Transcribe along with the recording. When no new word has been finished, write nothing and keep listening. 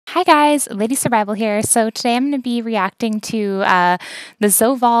Hi guys, Ladysurvival here. So today I'm going to be reacting to the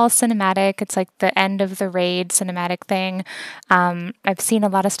Zoval cinematic. It's like the end of the raid cinematic thing. I've seen a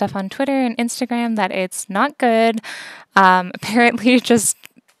lot of stuff on Twitter and Instagram that it's not good. Apparently just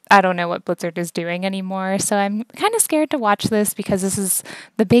I don't know what Blizzard is doing anymore, so I'm kind of scared to watch this because this is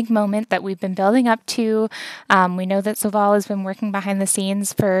the big moment that we've been building up to. We know that Zoval has been working behind the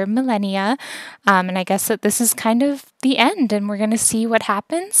scenes for millennia, and I guess that this is kind of the end, and we're going to see what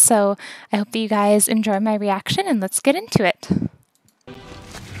happens. So I hope that you guys enjoy my reaction, and let's get into it. Can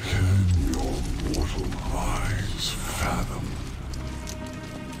your mortal eyes fathom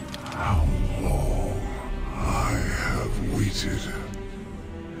how long I have waited?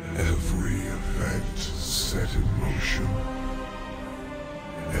 Every event set in motion,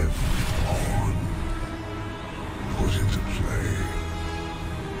 every pawn put into play,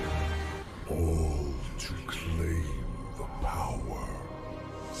 all to claim the power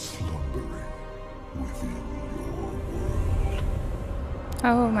slumbering within your world.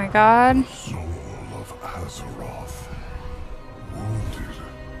 Oh my god. Soul of Azeroth, wounded,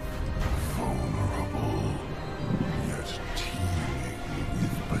 vulnerable, yet teeming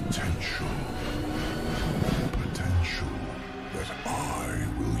with potential. Potential that I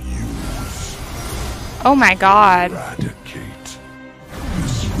will use. Oh my god. Eradicate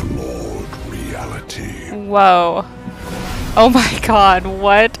this flawed reality. Whoa. Oh my god,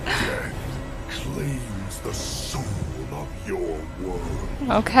 what? Death claims the soul of your world.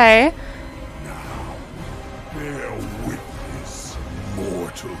 Okay. Now, bear witness,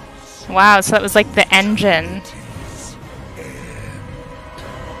 mortals. Wow, so that was like the engine.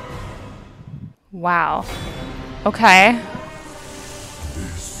 Wow. Okay.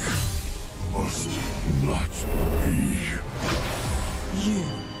 This must not be. You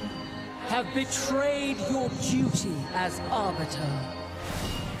have betrayed your duty as Arbiter,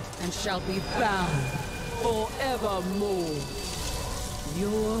 and shall be bound forevermore.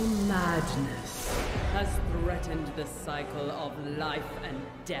 Your madness has threatened the cycle of life and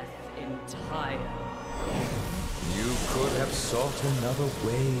death entire. You could have sought another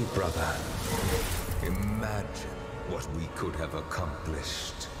way, brother. Imagine what we could have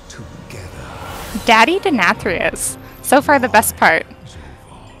accomplished together. Daddy Denathrius. So far the best part.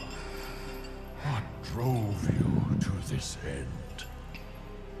 What drove you to this end?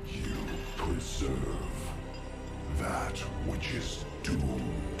 You preserve that which is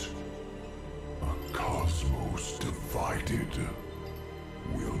doomed. A cosmos divided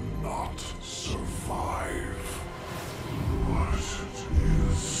will not survive. What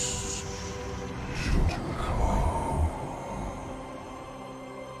is to come?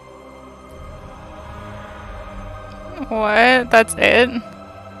 What? That's it?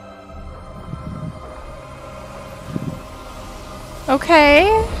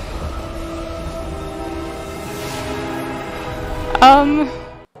 Okay.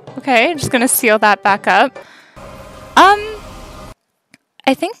 Okay, just gonna seal that back up.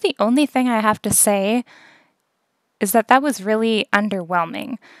 I think the only thing I have to say is that that was really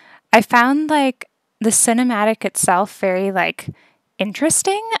underwhelming. I found, like, the cinematic itself very, like,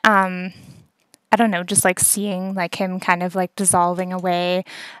 interesting. I don't know, just, like, seeing, like, him kind of, like, dissolving away,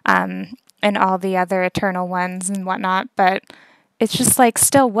 and all the other Eternal Ones and whatnot, but it's just, like,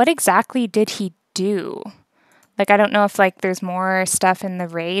 still, what exactly did he do? Like, I don't know if, like, there's more stuff in the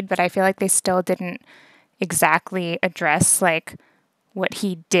raid, but I feel like they still didn't exactly address, like, what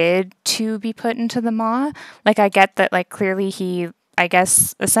he did to be put into the maw. Like, I get that, like, clearly he, I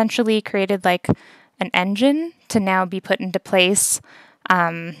guess, essentially created, like, an engine to now be put into place,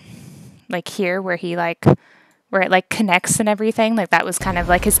 like, here, where he, like, where it, like, connects and everything. Like, that was kind of,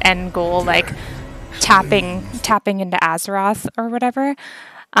 like, his end goal, like, tapping into Azeroth or whatever.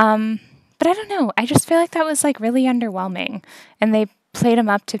 But I don't know. I just feel like that was, like, really underwhelming. And they played him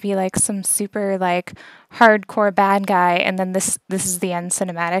up to be, like, some super, like, hardcore bad guy, and then this is the end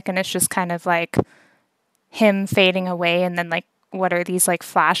cinematic, and it's just kind of, like, him fading away, and then, like, what are these, like,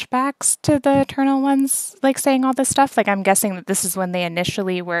 flashbacks to the Eternal Ones, like, saying all this stuff? Like, I'm guessing that this is when they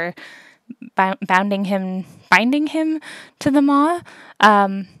initially were binding him to the maw.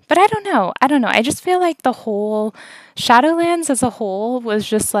 But I don't know. I just feel like the whole Shadowlands as a whole was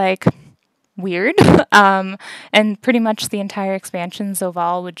just, like, weird. And pretty much the entire expansion,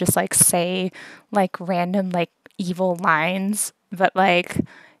 Zoval would just, like, say, like, random, like, evil lines, but, like,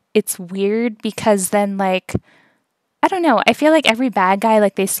 it's weird because then, like, I don't know, I feel like every bad guy,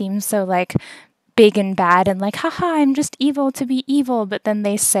 like, they seem so, like, big and bad and, like, haha, I'm just evil to be evil, but then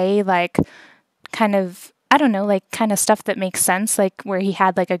they say, like, kind of, I don't know, like, kind of stuff that makes sense, like, where he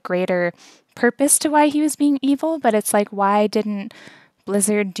had, like, a greater purpose to why he was being evil, but it's like, why didn't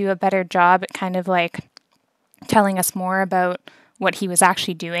Blizzard do a better job at kind of like telling us more about what he was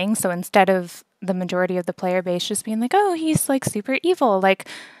actually doing. So instead of the majority of the player base just being like, oh, he's like super evil, like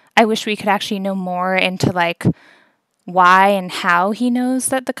I wish we could actually know more into like why and how he knows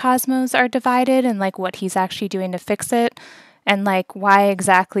that the cosmos are divided and like what he's actually doing to fix it. And like why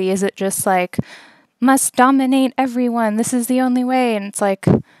exactly is it just like must dominate everyone, this is the only way. And it's like,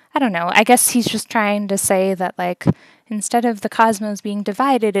 I don't know, I guess he's just trying to say that like instead of the cosmos being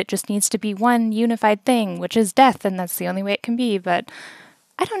divided, it just needs to be one unified thing, which is death, and that's the only way it can be. But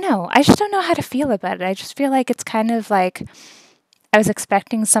I don't know, I just don't know how to feel about it. I just feel like it's kind of like I was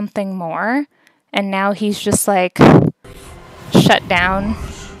expecting something more, and now he's just like shut down.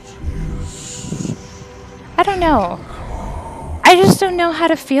 I don't know. I just don't know how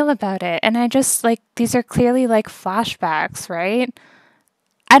to feel about it. And I just like, these are clearly like flashbacks, right?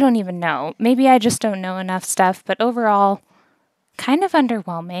 I don't even know. Maybe I just don't know enough stuff, but overall, kind of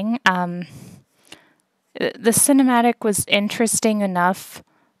underwhelming. The cinematic was interesting enough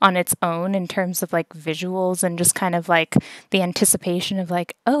on its own in terms of like visuals and just kind of like the anticipation of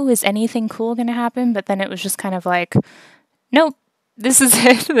like, oh, is anything cool going to happen? But then it was just kind of like, nope, this is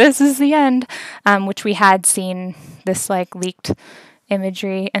it. This is the end, which we had seen this like leaked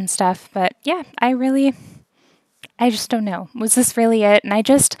imagery and stuff. But yeah, I just don't know. Was this really it?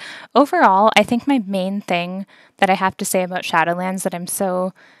 And overall, I think my main thing that I have to say about Shadowlands that I'm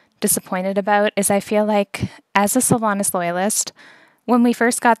so disappointed about is I feel like as a Sylvanas loyalist, when we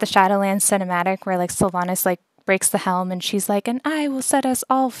first got the Shadowlands cinematic where like Sylvanas like breaks the helm and she's like, and I will set us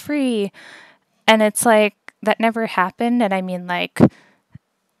all free. And it's like, that never happened. And I mean, like,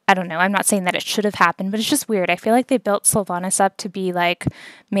 I don't know, I'm not saying that it should have happened, but it's just weird. I feel like they built Sylvanas up to be like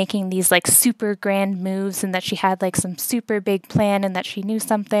making these like super grand moves and that she had like some super big plan and that she knew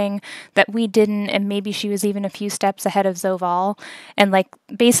something that we didn't. And maybe she was even a few steps ahead of Zoval. And like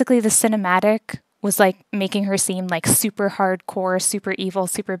basically the cinematic was like making her seem like super hardcore, super evil,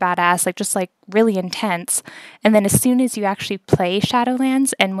 super badass, like just like really intense. And then as soon as you actually play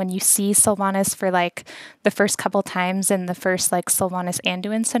Shadowlands and when you see Sylvanas for like the first couple times in the first like Sylvanas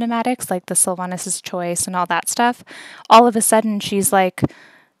Anduin cinematics, like the Sylvanas' choice and all that stuff, all of a sudden she's like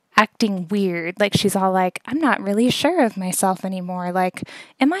acting weird. Like she's all like, I'm not really sure of myself anymore. Like,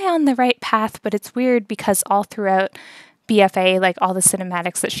 am I on the right path? But it's weird because all throughout BFA, like all the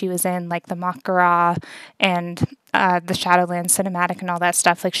cinematics that she was in, like the Makara and the Shadowlands cinematic and all that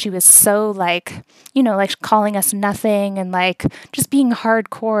stuff, like she was so like, you know, like calling us nothing and like just being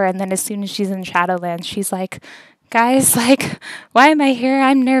hardcore. And then as soon as she's in Shadowlands, she's like, guys, like, why am I here?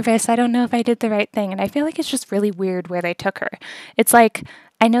 I'm nervous. I don't know if I did the right thing. And I feel like it's just really weird where they took her. It's like,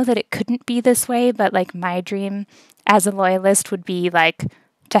 I know that it couldn't be this way, but like my dream as a loyalist would be like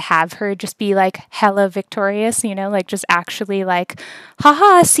to have her just be like hella victorious, you know, like just actually like,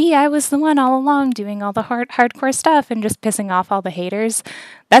 haha, see, I was the one all along doing all the hardcore stuff and just pissing off all the haters.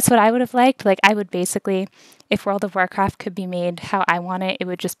 That's what I would have liked. Like I would basically, if World of Warcraft could be made how I want it, it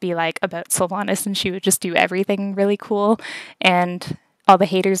would just be like about Sylvanas and she would just do everything really cool and all the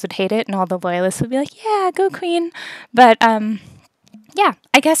haters would hate it and all the loyalists would be like, yeah, go queen. But yeah,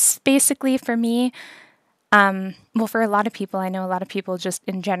 I guess basically for me, well, for a lot of people, I know a lot of people just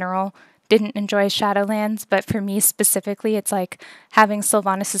in general didn't enjoy Shadowlands, but for me specifically, it's like having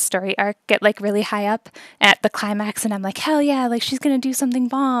Sylvanas' story arc get like really high up at the climax, and I'm like, hell yeah, like she's gonna do something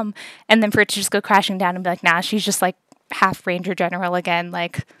bomb, and then for it to just go crashing down and be like, nah, she's just like half Ranger General again,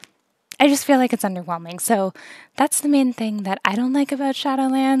 like, I just feel like it's underwhelming. So that's the main thing that I don't like about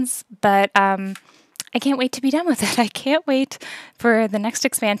Shadowlands, but I can't wait to be done with it. I can't wait for the next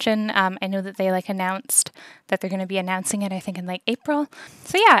expansion. I know that they like announced that they're going to be announcing it, I think in like April.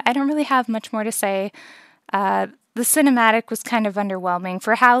 So yeah, I don't really have much more to say. The cinematic was kind of underwhelming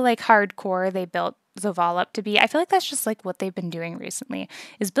for how like hardcore they built Zoval up to be. I feel like that's just like what they've been doing recently,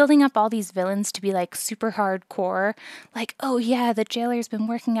 is building up all these villains to be like super hardcore. Like, oh yeah, the jailer's been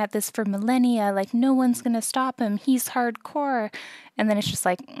working at this for millennia. Like no one's going to stop him. He's hardcore. And then it's just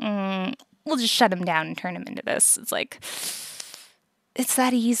like, we'll just shut him down and turn him into this. It's like, it's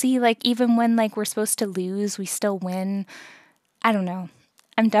that easy. Like, even when, like, we're supposed to lose, we still win. I don't know.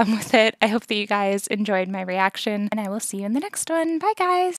 I'm done with it. I hope that you guys enjoyed my reaction, and I will see you in the next one. Bye, guys!